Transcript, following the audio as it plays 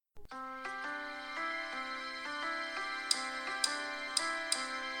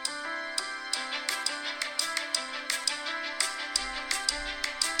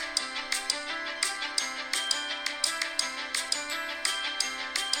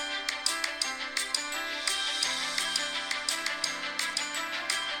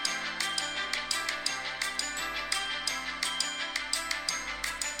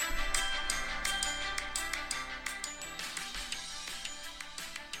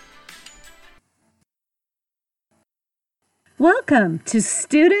Welcome to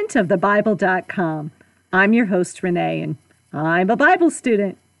studentofthebible.com. I'm your host, Renee, and I'm a Bible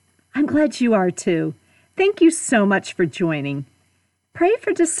student. I'm glad you are too. Thank you so much for joining. Pray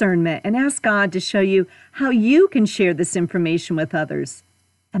for discernment and ask God to show you how you can share this information with others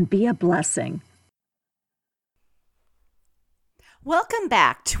and be a blessing. Welcome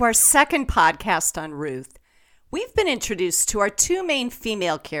back to our second podcast on Ruth. We've been introduced to our two main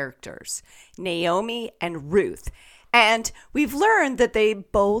female characters, Naomi and Ruth, and we've learned that they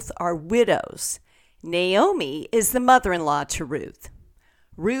both are widows. Naomi is the mother-in-law to Ruth.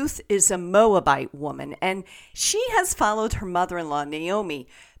 Ruth is a Moabite woman, and she has followed her mother-in-law, Naomi,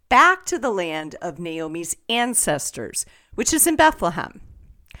 back to the land of Naomi's ancestors, which is in Bethlehem.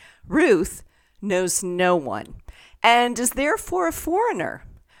 Ruth knows no one and is therefore a foreigner.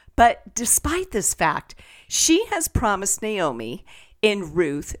 But despite this fact, she has promised Naomi in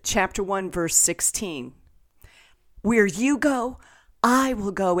Ruth chapter 1, verse 16, "Where you go, I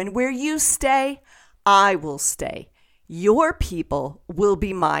will go, and where you stay, I will stay. Your people will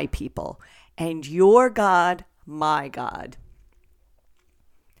be my people, and your God, my God."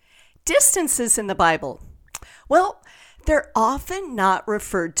 Distances in the Bible. Well, they're often not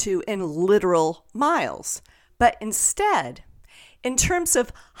referred to in literal miles, but instead in terms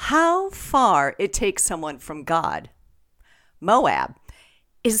of how far it takes someone from God. Moab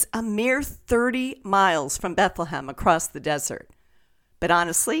is a mere 30 miles from Bethlehem across the desert. But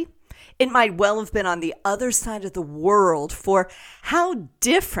honestly, it might well have been on the other side of the world for how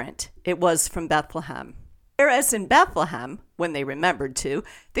different it was from Bethlehem. Whereas in Bethlehem, when they remembered to,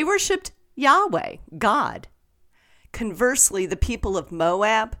 they worshiped Yahweh, God. Conversely, the people of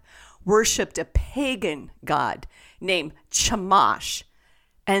Moab worshipped a pagan god named Chemosh.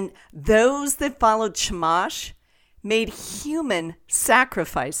 And those that followed Chemosh made human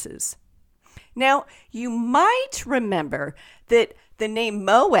sacrifices. Now, you might remember that the name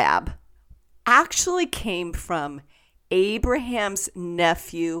Moab actually came from Abraham's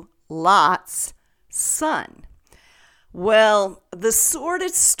nephew Lot's son. Well, the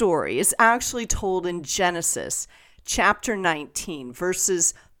sordid story is actually told in Genesis chapter 19,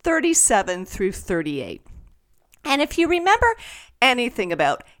 verses 37 through 38. And if you remember anything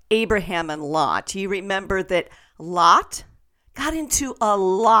about Abraham and Lot, you remember that Lot got into a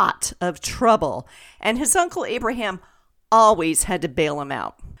lot of trouble, and his uncle Abraham always had to bail him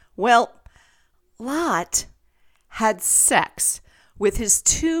out. Well, Lot had sex with his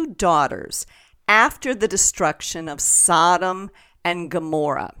two daughters after the destruction of Sodom and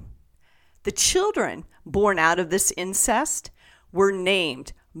Gomorrah. The children born out of this incest were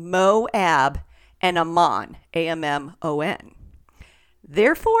named Moab and Ammon, A-M-M-O-N.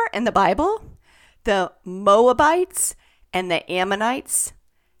 Therefore, in the Bible, the Moabites and the Ammonites,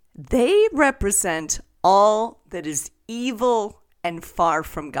 they represent all that is evil and far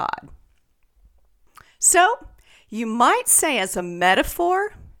from God. So, you might say as a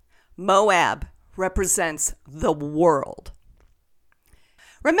metaphor, Moab represents the world.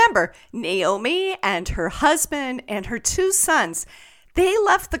 Remember, Naomi and her husband and her two sons, they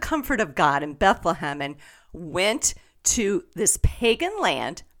left the comfort of God in Bethlehem and went to this pagan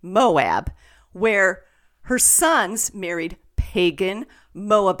land, Moab, where her sons married pagan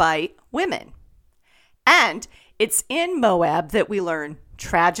Moabite women. And it's in Moab that we learn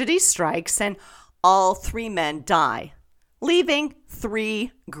tragedy strikes and all three men die, leaving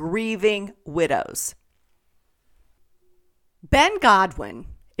three grieving widows. Ben Godwin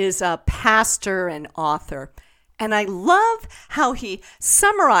is a pastor and author, and I love how he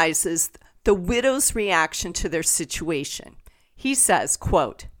summarizes the widow's reaction to their situation. He says,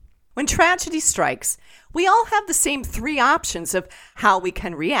 quote, "When tragedy strikes, we all have the same three options of how we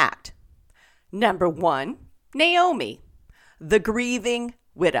can react. Number one, Naomi, the grieving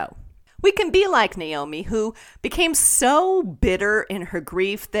widow. We can be like Naomi, who became so bitter in her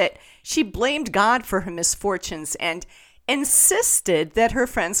grief that she blamed God for her misfortunes and insisted that her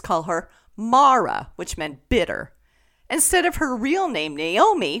friends call her Mara, which meant bitter, instead of her real name,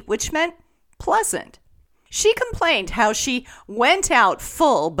 Naomi, which meant pleasant. She complained how she went out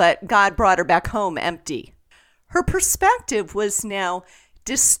full, but God brought her back home empty. Her perspective was now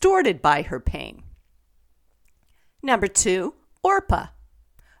distorted by her pain. Number two, Orpah,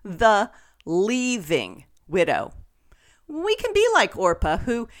 the leaving widow. We can be like Orpah,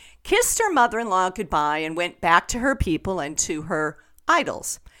 who kissed her mother-in-law goodbye and went back to her people and to her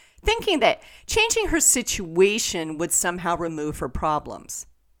idols, thinking that changing her situation would somehow remove her problems.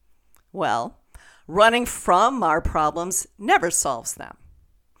 Well, running from our problems never solves them.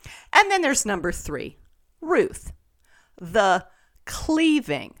 And then there's number three, Ruth, the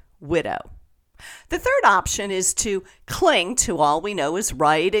cleaving widow. The third option is to cling to all we know is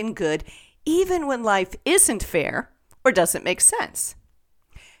right and good, even when life isn't fair or doesn't make sense.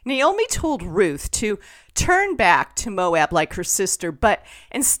 Naomi told Ruth to turn back to Moab like her sister, but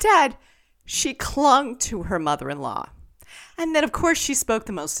instead, she clung to her mother-in-law. And then, of course, she spoke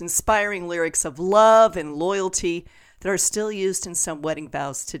the most inspiring lyrics of love and loyalty that are still used in some wedding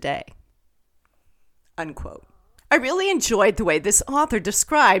vows today. Unquote. I really enjoyed the way this author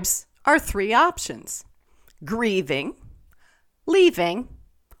describes our three options: grieving, leaving,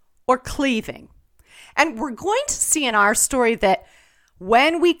 or cleaving. And we're going to see in our story that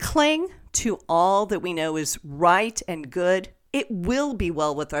when we cling to all that we know is right and good, it will be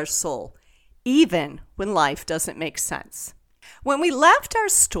well with our soul, even when life doesn't make sense. When we left our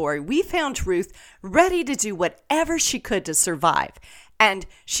story, we found Ruth ready to do whatever she could to survive, and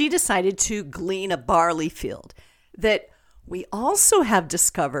she decided to glean a barley field that we also have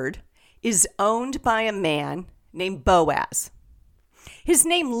discovered is owned by a man named Boaz. His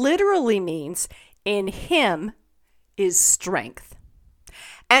name literally means, in him is strength.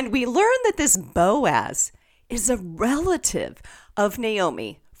 And we learn that this Boaz is a relative of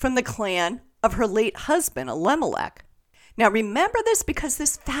Naomi from the clan of her late husband, Elimelech. Now remember this because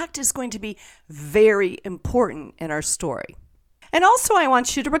this fact is going to be very important in our story. And also I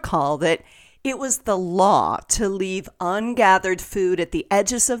want you to recall that it was the law to leave ungathered food at the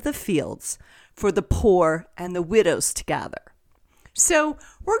edges of the fields for the poor and the widows to gather. So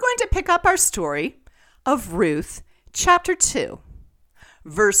we're going to pick up our story of Ruth, chapter 2,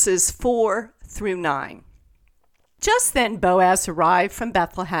 verses 4 through 9. Just then Boaz arrived from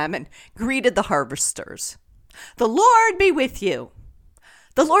Bethlehem and greeted the harvesters. "The Lord be with you."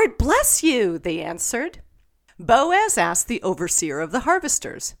 "The Lord bless you," they answered. Boaz asked the overseer of the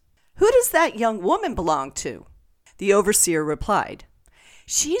harvesters, "Who does that young woman belong to?" The overseer replied,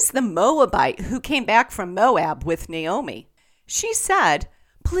 "She's the Moabite who came back from Moab with Naomi. She said,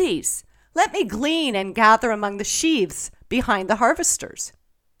 'Please, let me glean and gather among the sheaves behind the harvesters.'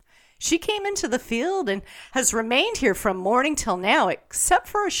 She came into the field and has remained here from morning till now, except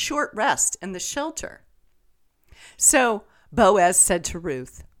for a short rest in the shelter." So Boaz said to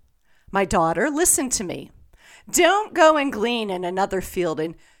Ruth, "My daughter, listen to me. Don't go and glean in another field,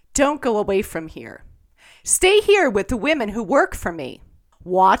 and don't go away from here. Stay here with the women who work for me.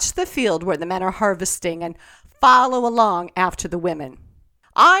 Watch the field where the men are harvesting and follow along after the women.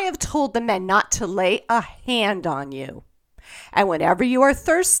 I have told the men not to lay a hand on you. And whenever you are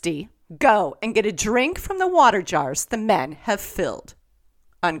thirsty, go and get a drink from the water jars the men have filled."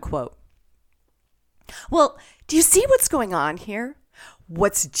 Unquote. Well, do you see what's going on here?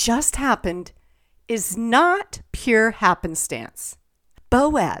 What's just happened is not pure happenstance.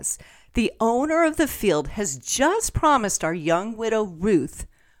 Boaz, the owner of the field, has just promised our young widow Ruth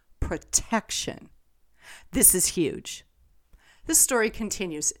protection. This is huge. The story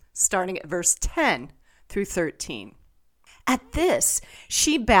continues, starting at verse 10 through 13. At this,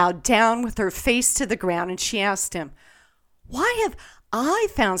 she bowed down with her face to the ground, and she asked him, "Why have I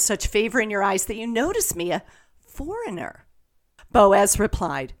found such favor in your eyes that you notice me, a foreigner?" Boaz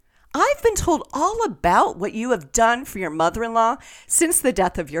replied, "I've been told all about what you have done for your mother-in-law since the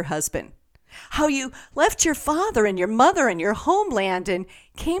death of your husband, how you left your father and your mother and your homeland and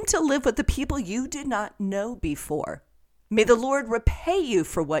came to live with the people you did not know before. May the Lord repay you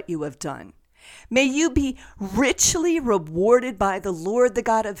for what you have done. May you be richly rewarded by the Lord, the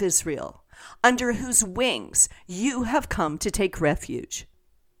God of Israel, under whose wings you have come to take refuge."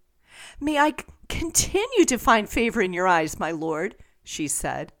 "May I continue to find favor in your eyes, my Lord," she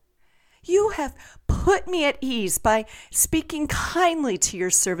said. "You have put me at ease by speaking kindly to your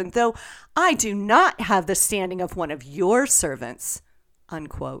servant, though I do not have the standing of one of your servants."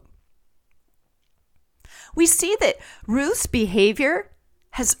 Unquote. We see that Ruth's behavior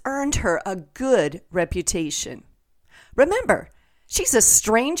has earned her a good reputation. Remember, she's a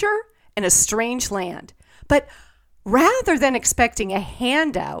stranger in a strange land, but rather than expecting a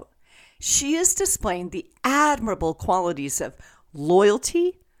handout, she is displaying the admirable qualities of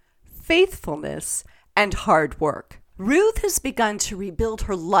loyalty, faithfulness, and hard work. Ruth has begun to rebuild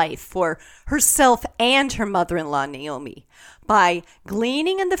her life for herself and her mother-in-law, Naomi, by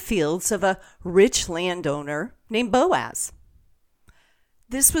gleaning in the fields of a rich landowner named Boaz.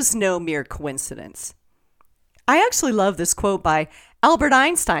 This was no mere coincidence. I actually love this quote by Albert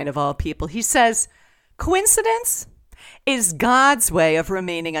Einstein, of all people. He says, "Coincidence is God's way of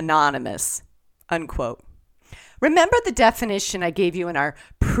remaining anonymous." Unquote. Remember the definition I gave you in our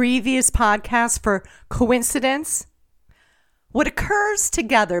previous podcast for coincidence? What occurs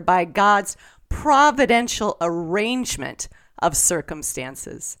together by God's providential arrangement of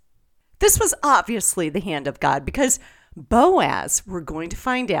circumstances. This was obviously the hand of God because Boaz, we're going to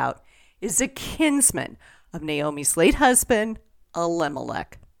find out, is a kinsman of Naomi's late husband,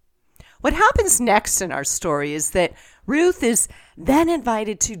 Elimelech. What happens next in our story is that Ruth is then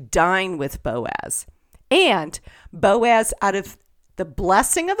invited to dine with Boaz. And Boaz, out of the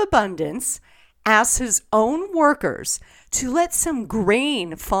blessing of abundance, asks his own workers to let some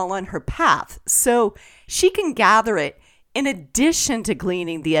grain fall on her path so she can gather it in addition to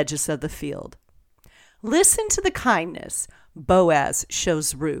gleaning the edges of the field. Listen to the kindness Boaz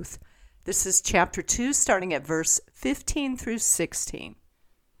shows Ruth. This is chapter 2, starting at verse 15 through 16.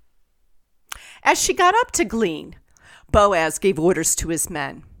 As she got up to glean, Boaz gave orders to his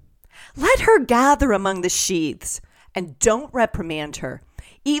men. Let her gather among the sheaves, and don't reprimand her.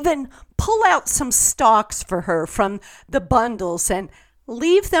 Even pull out some stalks for her from the bundles and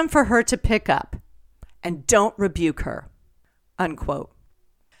leave them for her to pick up, and don't rebuke her. Unquote.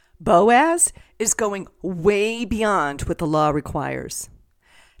 Boaz is going way beyond what the law requires.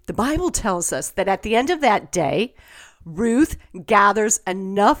 The Bible tells us that at the end of that day, Ruth gathers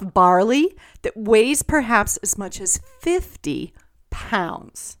enough barley that weighs perhaps as much as 50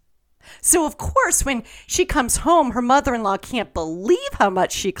 pounds. So, of course, when she comes home, her mother-in-law can't believe how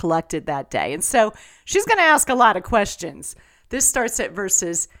much she collected that day. And so she's going to ask a lot of questions. This starts at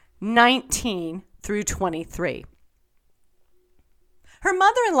verses 19 through 23. Her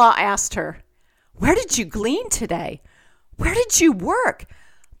mother-in-law asked her, "Where did you glean today? Where did you work?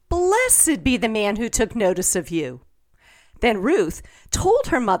 Blessed be the man who took notice of you." Then Ruth told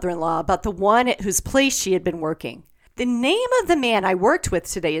her mother-in-law about the one at whose place she had been working. "The name of the man I worked with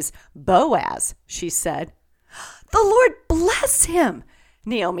today is Boaz," she said. "The Lord bless him,"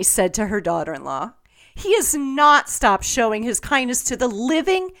 Naomi said to her daughter-in-law. "He has not stopped showing his kindness to the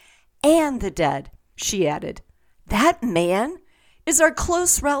living and the dead," she added. "That man is our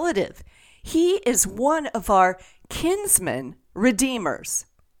close relative. He is one of our kinsman redeemers."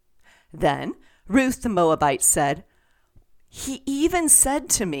 Then Ruth the Moabite said, "He even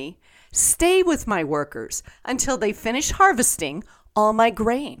said to me, 'Stay with my workers until they finish harvesting all my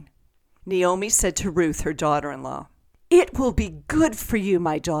grain.'" Naomi said to Ruth, her daughter-in-law, "It will be good for you,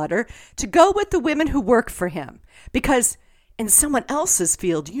 my daughter, to go with the women who work for him, because in someone else's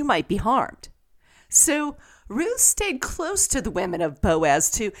field you might be harmed." So Ruth stayed close to the women of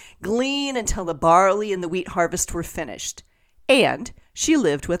Boaz to glean until the barley and the wheat harvest were finished, and she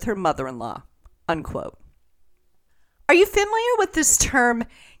lived with her mother-in-law. Unquote. Are you familiar with this term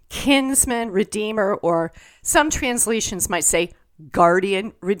kinsman redeemer, or some translations might say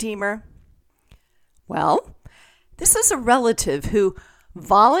guardian redeemer? Well, this is a relative who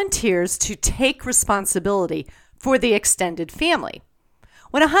volunteers to take responsibility for the extended family.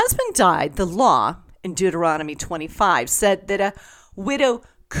 When a husband died, the law in Deuteronomy 25 said that a widow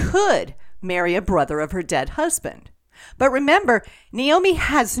could marry a brother of her dead husband. But remember, Naomi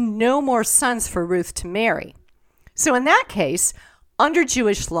has no more sons for Ruth to marry. So in that case, under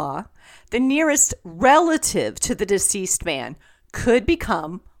Jewish law, the nearest relative to the deceased man could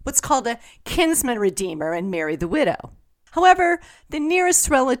become what's called a kinsman redeemer and marry the widow. However, the nearest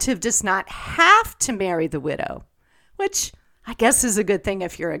relative does not have to marry the widow, which I guess is a good thing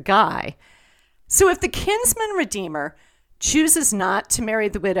if you're a guy. So if the kinsman redeemer chooses not to marry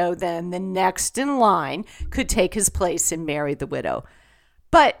the widow, then the next in line could take his place and marry the widow.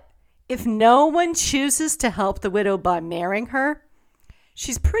 But if no one chooses to help the widow by marrying her,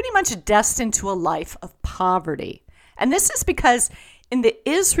 she's pretty much destined to a life of poverty. And this is because in the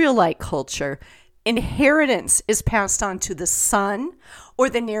Israelite culture, inheritance is passed on to the son or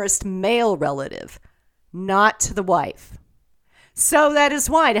the nearest male relative, not to the wife. So that is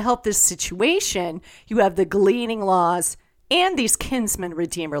why, to help this situation, you have the gleaning laws and these kinsman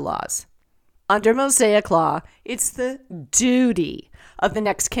redeemer laws. Under Mosaic law, it's the duty of the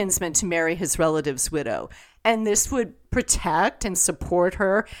next kinsman to marry his relative's widow. And this would protect and support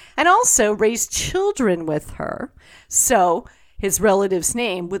her and also raise children with her, so his relative's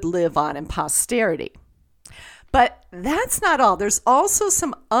name would live on in posterity. But that's not all. There's also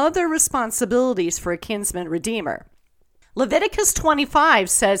some other responsibilities for a kinsman redeemer. Leviticus 25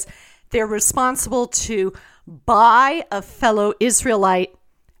 says they're responsible to buy a fellow Israelite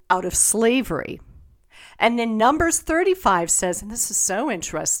out of slavery. And then Numbers 35 says, and this is so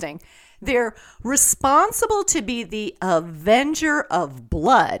interesting, they're responsible to be the avenger of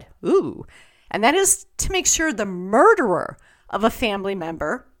blood. Ooh. And that is to make sure the murderer of a family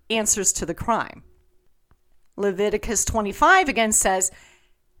member answers to the crime. Leviticus 25 again says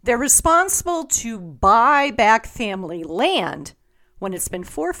they're responsible to buy back family land when it's been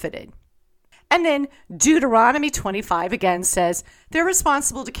forfeited. And then Deuteronomy 25 again says they're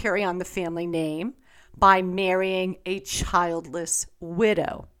responsible to carry on the family name by marrying a childless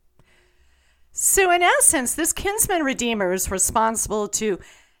widow. So in essence, this kinsman redeemer is responsible to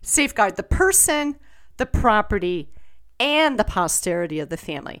safeguard the person, the property, and the posterity of the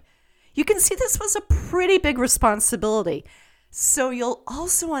family. You can see this was a pretty big responsibility. So you'll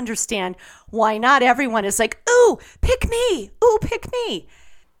also understand why not everyone is like, ooh, pick me, ooh, pick me.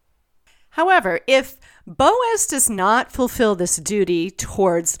 However, if Boaz does not fulfill this duty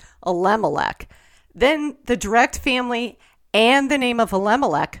towards Elimelech, then the direct family and the name of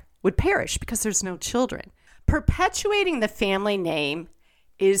Elimelech would perish because there's no children. Perpetuating the family name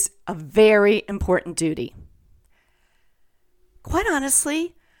is a very important duty. Quite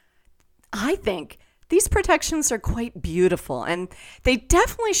honestly, I think these protections are quite beautiful, and they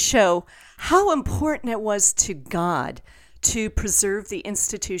definitely show how important it was to God to preserve the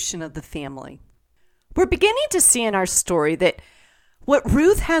institution of the family. We're beginning to see in our story that what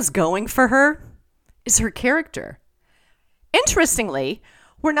Ruth has going for her is her character. Interestingly,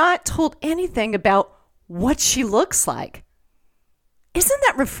 we're not told anything about what she looks like. Isn't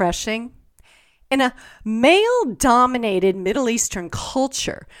that refreshing? In a male-dominated Middle Eastern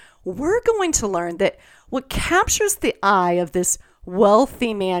culture, we're going to learn that what captures the eye of this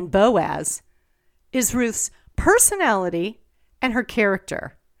wealthy man Boaz is Ruth's personality and her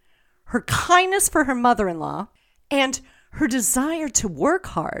character, her kindness for her mother-in-law, and her desire to work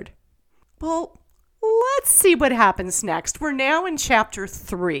hard. Well, let's see what happens next. We're now in chapter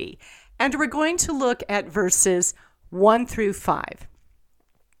 3, and we're going to look at verses 1 through 5.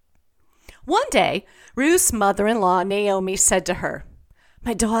 One day, Ruth's mother-in-law, Naomi, said to her,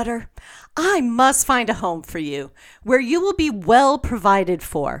 "My daughter, I must find a home for you where you will be well provided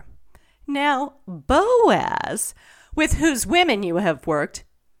for. Now, Boaz, with whose women you have worked,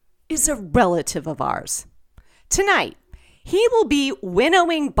 is a relative of ours. Tonight, he will be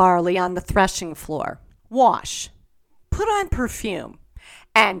winnowing barley on the threshing floor. Wash, put on perfume,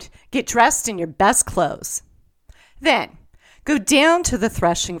 and get dressed in your best clothes. Then, go down to the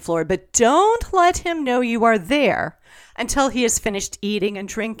threshing floor, but don't let him know you are there until he has finished eating and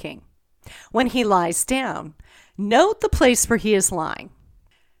drinking. When he lies down, note the place where he is lying.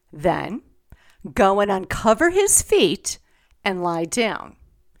 Then, go and uncover his feet and lie down.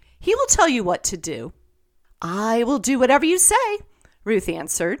 He will tell you what to do." "I will do whatever you say," Ruth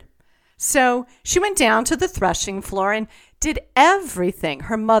answered. So she went down to the threshing floor and did everything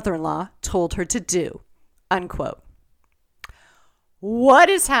her mother-in-law told her to do. Unquote. What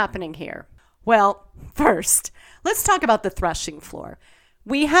is happening here? Well, first, let's talk about the threshing floor.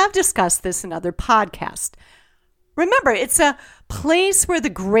 We have discussed this in other podcasts. Remember, it's a place where the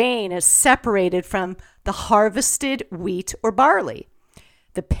grain is separated from the harvested wheat or barley.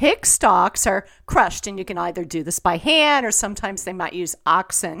 The pick stalks are crushed, and you can either do this by hand or sometimes they might use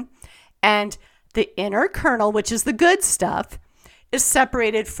oxen. And the inner kernel, which is the good stuff, is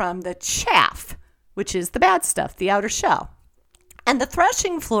separated from the chaff, which is the bad stuff, the outer shell. And the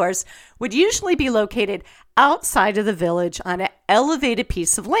threshing floors would usually be located outside of the village on an elevated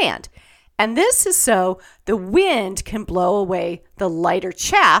piece of land. And this is so the wind can blow away the lighter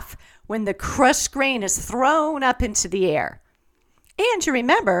chaff when the crushed grain is thrown up into the air. And you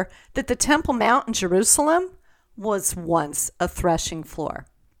remember that the Temple Mount in Jerusalem was once a threshing floor.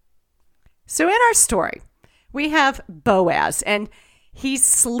 So in our story, we have Boaz, and he's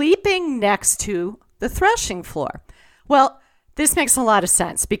sleeping next to the threshing floor. Well, this makes a lot of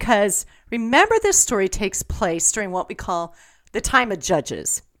sense because remember, this story takes place during what we call the time of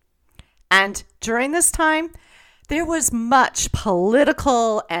Judges. And during this time, there was much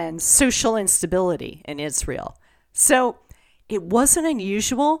political and social instability in Israel. So it wasn't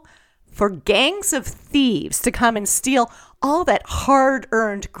unusual for gangs of thieves to come and steal all that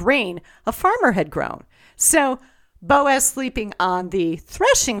hard-earned grain a farmer had grown. So Boaz sleeping on the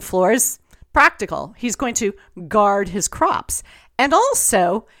threshing floor is practical. He's going to guard his crops. And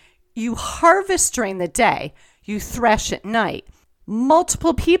also, you harvest during the day, you thresh at night.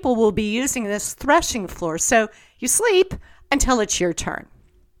 Multiple people will be using this threshing floor, so you sleep until it's your turn.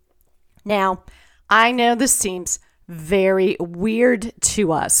 Now, I know this seems very weird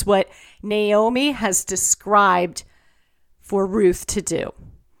to us, what Naomi has described for Ruth to do.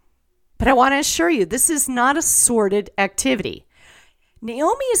 But I want to assure you, this is not a sordid activity.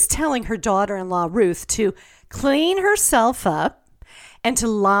 Naomi is telling her daughter-in-law Ruth to clean herself up and to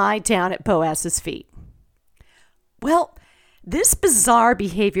lie down at Boaz's feet. Well, this bizarre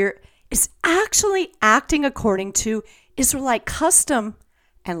behavior is actually acting according to Israelite custom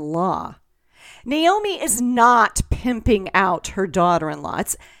and law. Naomi is not pimping out her daughter-in-law.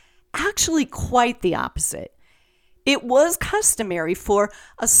 It's actually quite the opposite. It was customary for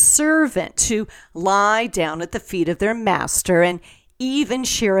a servant to lie down at the feet of their master and even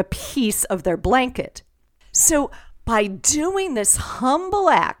share a piece of their blanket. So by doing this humble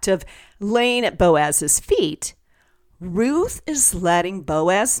act of laying at Boaz's feet, Ruth is letting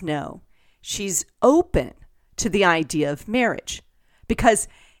Boaz know she's open to the idea of marriage because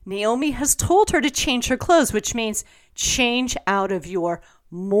Naomi has told her to change her clothes, which means change out of your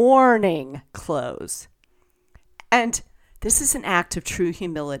mourning clothes. And this is an act of true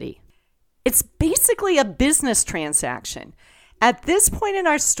humility. It's basically a business transaction. At this point in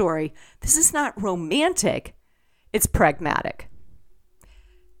our story, this is not romantic, it's pragmatic.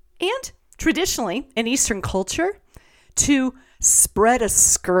 And traditionally, in Eastern culture, to spread a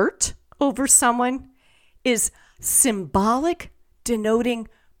skirt over someone is symbolic, denoting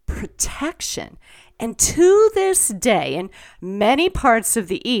protection. And to this day, in many parts of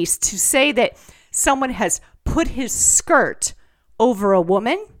the East, to say that someone has put his skirt over a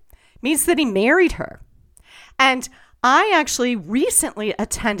woman means that he married her. And I actually recently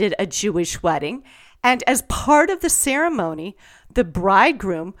attended a Jewish wedding, and as part of the ceremony, the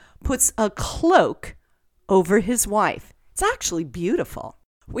bridegroom puts a cloak over his wife. It's actually beautiful.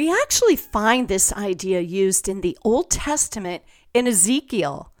 We actually find this idea used in the Old Testament in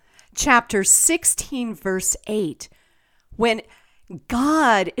Ezekiel, chapter 16, verse 8, when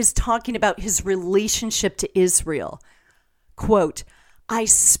God is talking about his relationship to Israel. Quote, "I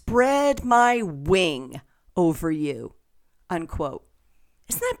spread my wing over you," unquote.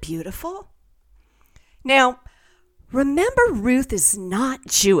 Isn't that beautiful? Now, remember, Ruth is not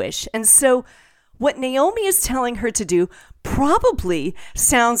Jewish, and so what Naomi is telling her to do probably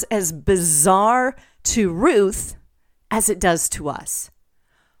sounds as bizarre to Ruth as it does to us.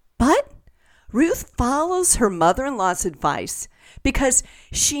 But Ruth follows her mother-in-law's advice because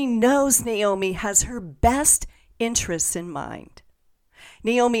she knows Naomi has her best interests in mind.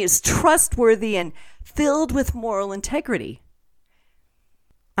 Naomi is trustworthy and filled with moral integrity.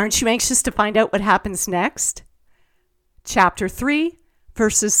 Aren't you anxious to find out what happens next? Chapter 3,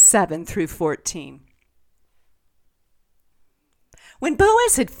 verses 7 through 14. When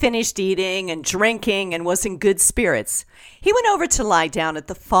Boaz had finished eating and drinking and was in good spirits, he went over to lie down at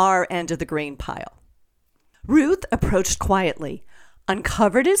the far end of the grain pile. Ruth approached quietly,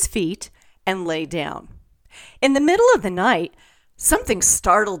 uncovered his feet, and lay down. In the middle of the night, something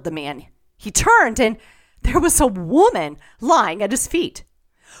startled the man. He turned, and there was a woman lying at his feet.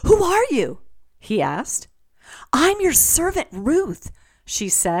 "Who are you?" he asked. "I'm your servant Ruth," she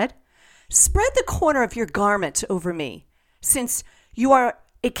said. "Spread the corner of your garment over me, since you are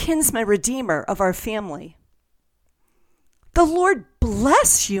a kinsman redeemer of our family." "The Lord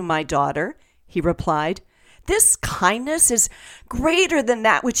bless you, my daughter," he replied. "This kindness is greater than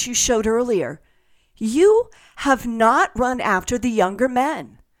that which you showed earlier. You have not run after the younger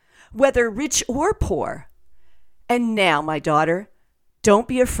men, whether rich or poor. And now, my daughter, don't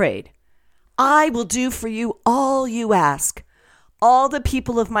be afraid. I will do for you all you ask. All the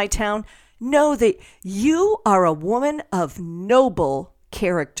people of my town know that you are a woman of noble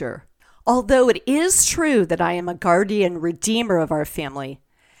character. Although it is true that I am a guardian redeemer of our family,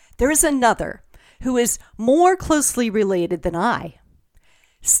 there is another who is more closely related than I.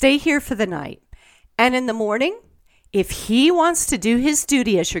 Stay here for the night, and in the morning, if he wants to do his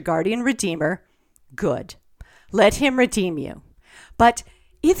duty as your guardian redeemer, good. Let him redeem you. But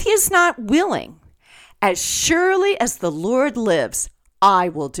if he is not willing, as surely as the Lord lives, I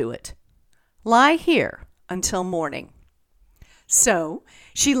will do it. Lie here until morning." So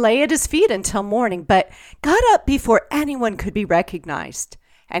she lay at his feet until morning, but got up before anyone could be recognized.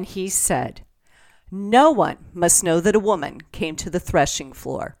 And he said, "No one must know that a woman came to the threshing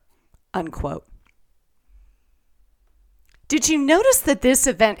floor," unquote. Did you notice that this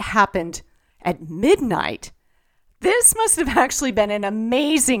event happened at midnight? This must have actually been an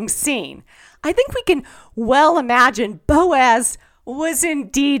amazing scene. I think we can well imagine Boaz was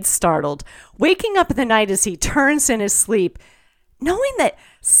indeed startled, waking up in the night as he turns in his sleep, knowing that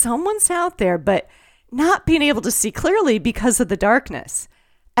someone's out there, but not being able to see clearly because of the darkness.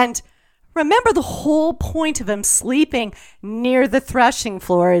 And remember, the whole point of him sleeping near the threshing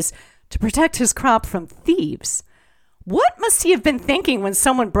floor is to protect his crop from thieves. What must he have been thinking when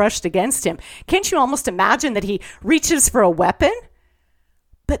someone brushed against him? Can't you almost imagine that he reaches for a weapon?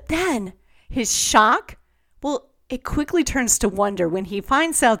 But then his shock, it quickly turns to wonder when he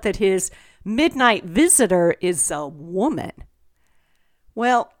finds out that his midnight visitor is a woman.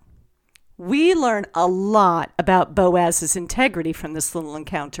 Well, we learn a lot about Boaz's integrity from this little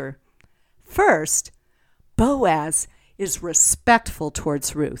encounter. First, Boaz is respectful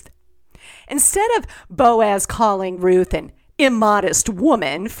towards Ruth. Instead of Boaz calling Ruth an immodest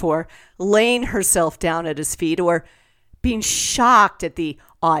woman for laying herself down at his feet or being shocked at the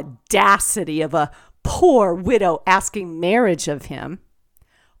audacity of a poor widow asking marriage of him,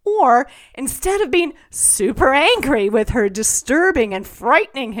 or instead of being super angry with her disturbing and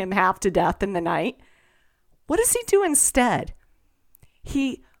frightening him half to death in the night, what does he do instead?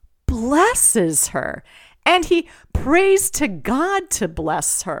 He blesses her, and he prays to God to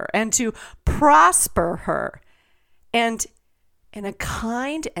bless her and to prosper her. And in a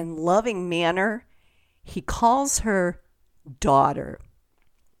kind and loving manner, he calls her daughter.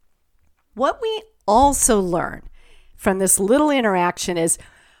 What we also learn from this little interaction is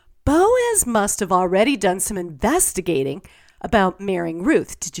Boaz must have already done some investigating about marrying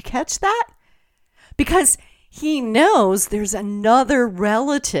Ruth. Did you catch that? Because he knows there's another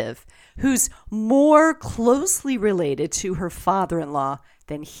relative who's more closely related to her father-in-law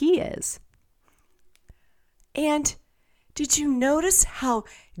than he is. And did you notice how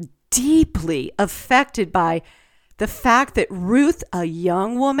deeply affected by the fact that Ruth, a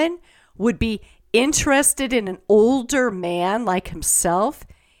young woman, would be interested in an older man like himself?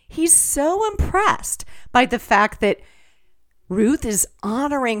 He's so impressed by the fact that Ruth is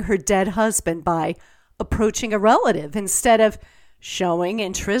honoring her dead husband by approaching a relative instead of showing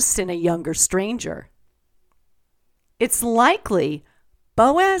interest in a younger stranger. It's likely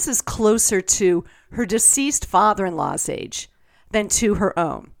Boaz is closer to her deceased father-in-law's age than to her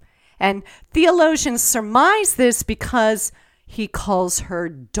own. And theologians surmise this because he calls her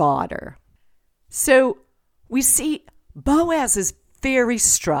daughter. So we see Boaz is very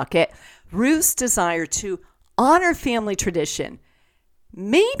struck at Ruth's desire to honor family tradition,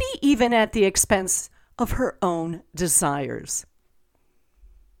 maybe even at the expense of her own desires.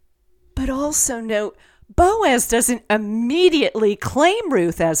 But also note, Boaz doesn't immediately claim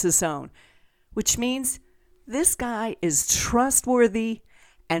Ruth as his own, which means this guy is trustworthy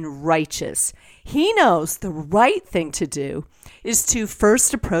and righteous. He knows the right thing to do is to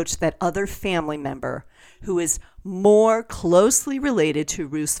first approach that other family member who is more closely related to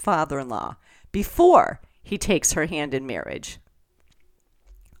Ruth's father-in-law before he takes her hand in marriage.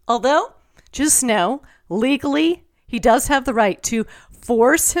 Although, just know, legally, he does have the right to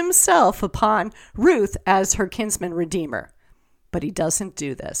force himself upon Ruth as her kinsman redeemer. But he doesn't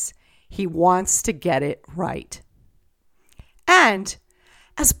do this. He wants to get it right. And,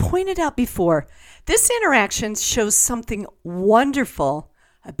 as pointed out before, this interaction shows something wonderful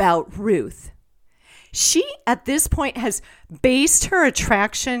about Ruth. She, at this point, has based her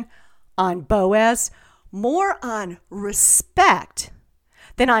attraction on Boaz more on respect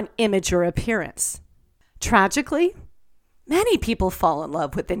than on image or appearance. Tragically, many people fall in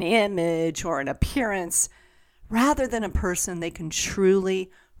love with an image or an appearance rather than a person they can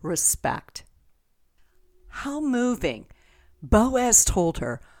truly respect. How moving. Boaz told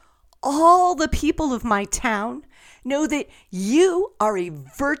her, "All the people of my town know that you are a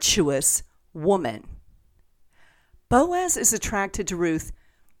virtuous woman." Boaz is attracted to Ruth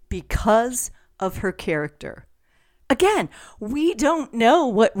because of her character. Again, we don't know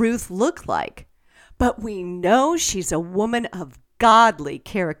what Ruth looked like, but we know she's a woman of godly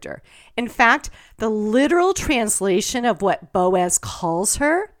character. In fact, the literal translation of what Boaz calls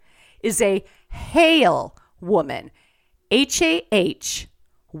her is a Hail woman, H-A-H-Y-I-L.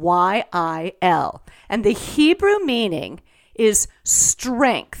 And the Hebrew meaning is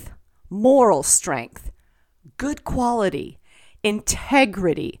strength, moral strength, good quality,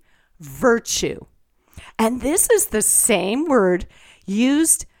 integrity, virtue. And this is the same word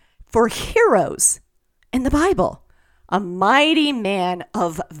used for heroes in the Bible. A mighty man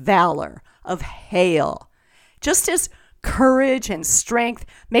of valor, of hail. Just as courage and strength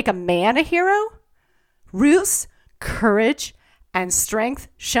make a man a hero, Ruth's courage and strength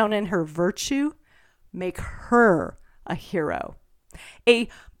shown in her virtue make her a hero. A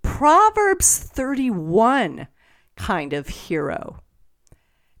Proverbs 31 kind of hero.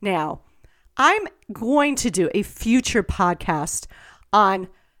 Now, I'm going to do a future podcast on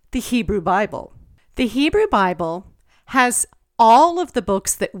the Hebrew Bible. The Hebrew Bible has all of the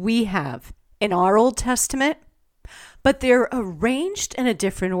books that we have in our Old Testament, but they're arranged in a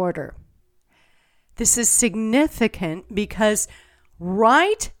different order. This is significant because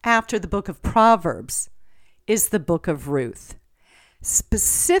right after the book of Proverbs is the book of Ruth.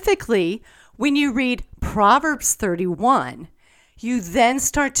 Specifically, when you read Proverbs 31, you then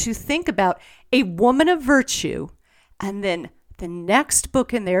start to think about a woman of virtue, and then the next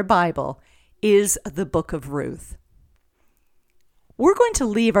book in their Bible is the book of Ruth. We're going to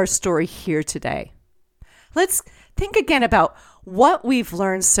leave our story here today. Let's think again about what we've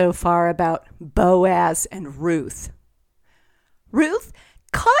learned so far about Boaz and Ruth. Ruth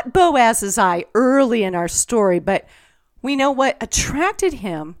caught Boaz's eye early in our story, but we know what attracted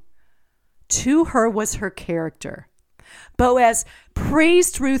him to her was her character. Boaz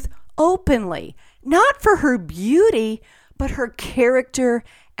praised Ruth openly, not for her beauty, but her character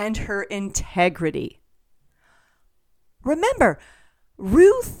and her integrity. Remember,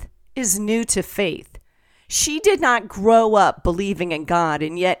 Ruth is new to faith. She did not grow up believing in God,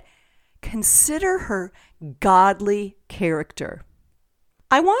 and yet consider her godly character.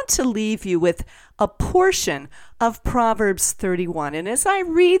 I want to leave you with a portion of Proverbs 31. And as I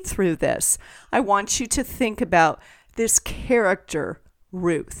read through this, I want you to think about this character,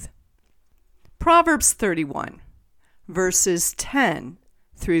 Ruth. Proverbs 31, verses 10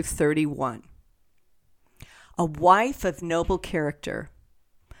 through 31. A wife of noble character,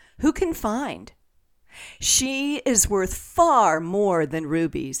 who can find? She is worth far more than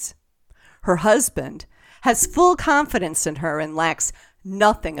rubies. Her husband has full confidence in her and lacks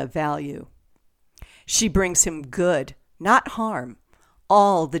nothing of value. She brings him good, not harm,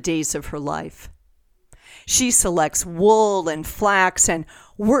 all the days of her life. She selects wool and flax and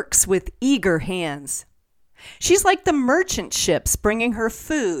works with eager hands. She's like the merchant ships bringing her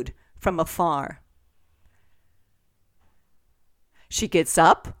food from afar. She gets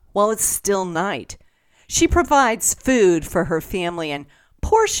up while it's still night. She provides food for her family and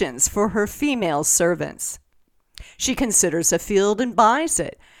portions for her female servants. She considers a field and buys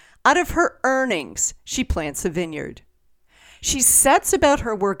it. Out of her earnings, she plants a vineyard. She sets about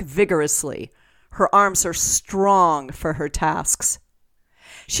her work vigorously. Her arms are strong for her tasks.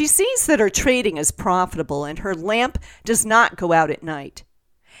 She sees that her trading is profitable and her lamp does not go out at night.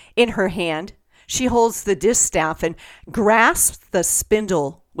 In her hand, she holds the distaff and grasps the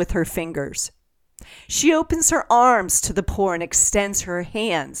spindle with her fingers. She opens her arms to the poor and extends her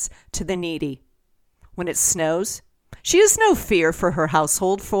hands to the needy. When it snows, she has no fear for her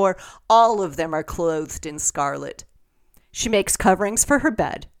household, for all of them are clothed in scarlet. She makes coverings for her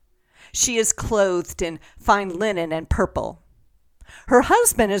bed. She is clothed in fine linen and purple. Her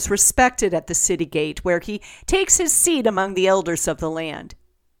husband is respected at the city gate, where he takes his seat among the elders of the land.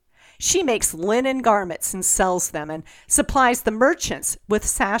 She makes linen garments and sells them, and supplies the merchants with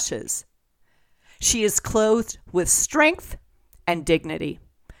sashes. She is clothed with strength and dignity.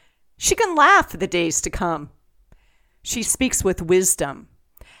 She can laugh the days to come. She speaks with wisdom,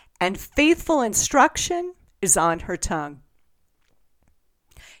 and faithful instruction is on her tongue.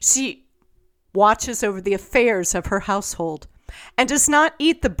 She watches over the affairs of her household and does not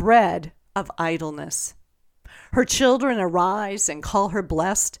eat the bread of idleness. Her children arise and call her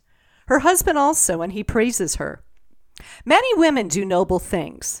blessed, her husband also, and he praises her. Many women do noble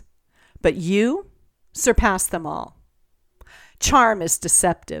things, but you surpass them all. Charm is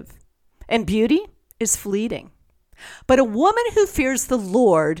deceptive, and beauty is fleeting. But a woman who fears the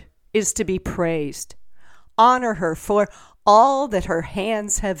Lord is to be praised. Honor her for all that her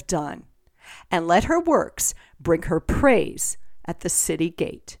hands have done, and let her works bring her praise at the city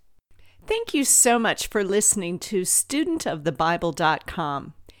gate. Thank you so much for listening to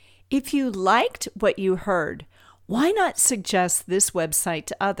studentofthebible.com. If you liked what you heard, why not suggest this website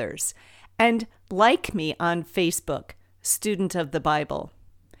to others and like me on Facebook, Student of the Bible.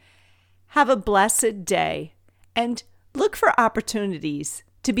 Have a blessed day and look for opportunities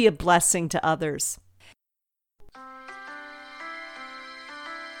to be a blessing to others.